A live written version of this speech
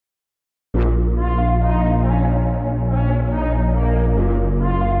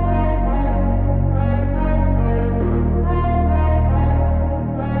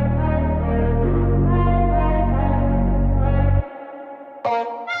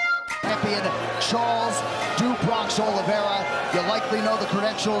champion, Charles Bronx Oliveira. You likely know the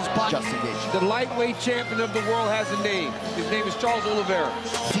credentials, but just engaged. The lightweight champion of the world has a name. His name is Charles Oliveira.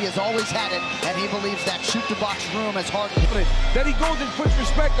 He has always had it, and he believes that shoot-to-box room is hard. Then he goes and puts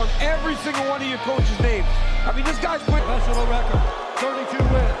respect on every single one of your coaches' names. I mean, this guy's put professional record, 32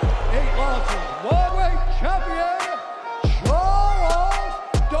 wins, 8 losses, lightweight champion, Charles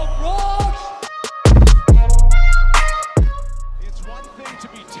the Bronx. It's one thing to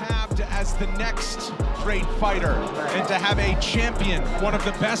be tabbed as the next great fighter and to have a champion, one of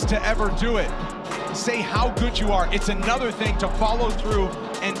the best to ever do it, say how good you are. It's another thing to follow through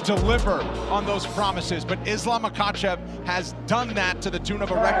and deliver on those promises. But Islam Makhachev has done that to the tune of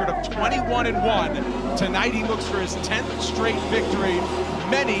a record of 21-1. Tonight he looks for his 10th straight victory.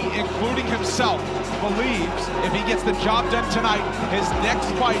 Many, including himself, believes if he gets the job done tonight, his next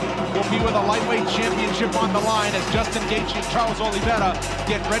fight will be with a lightweight championship on the line as Justin Gaethje and Charles Oliveira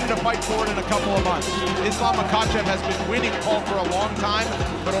get ready to fight for it in a couple of months. Islam Makhachev has been winning, Paul, for a long time,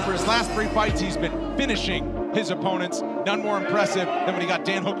 but over his last 3 fights, he's been finishing his opponents. None more impressive than when he got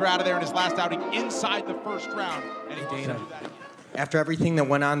Dan Hooker out of there in his last outing inside the first round. And he wants to do that again. After everything that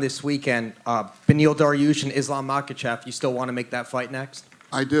went on this weekend, Beneil Dariush and Islam Makhachev, you still want to make that fight next?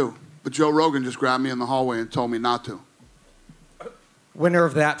 I do, but Joe Rogan just grabbed me in the hallway and told me not to. Winner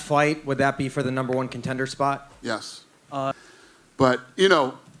of that fight, would that be for the #1 contender spot? Yes. But, you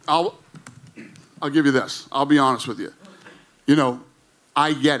know, I'll give you this. I'll be honest with you. You know,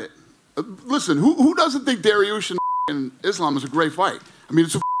 I get it. Listen, who doesn't think Dariush and Islam is a great fight? I mean,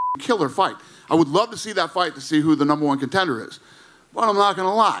 it's a killer fight. I would love to see that fight to see who the #1 contender is. But I'm not going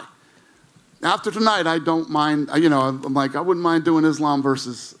to lie. After tonight, I don't mind, you know, I'm like, I wouldn't mind doing Islam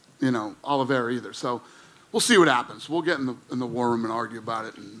versus, you know, Oliveira either. So we'll see what happens. We'll get in the war room and argue about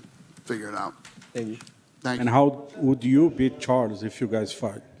it and figure it out. Thank you. Thank you. And how would you beat Charles if you guys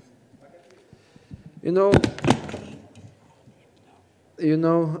fight? You know,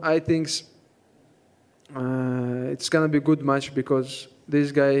 I think it's gonna be a good match because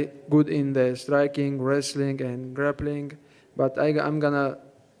this guy good in the striking, wrestling, and grappling. But I'm gonna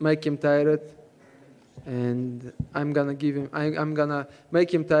make him tired, and I'm gonna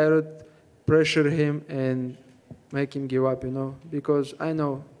make him tired, pressure him, and make him give up. You know, because I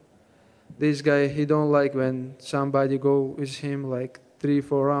know this guy. He don't like when somebody go with him like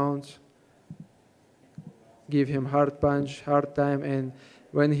 3-4 rounds. Give him hard punch, hard time, and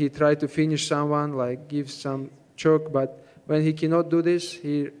when he try to finish someone, like give some choke, but when he cannot do this,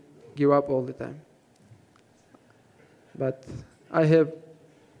 he give up all the time. But I have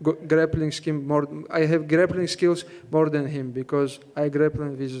grappling skills more than him because I grapple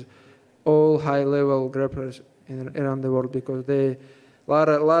with all high-level grapplers around the world because a lot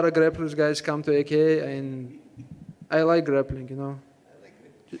of grapplers guys come to AKA, and I like grappling, you know.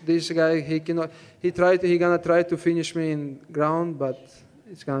 This guy, he gonna try to finish me in ground, but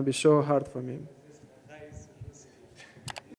it's gonna be so hard for me.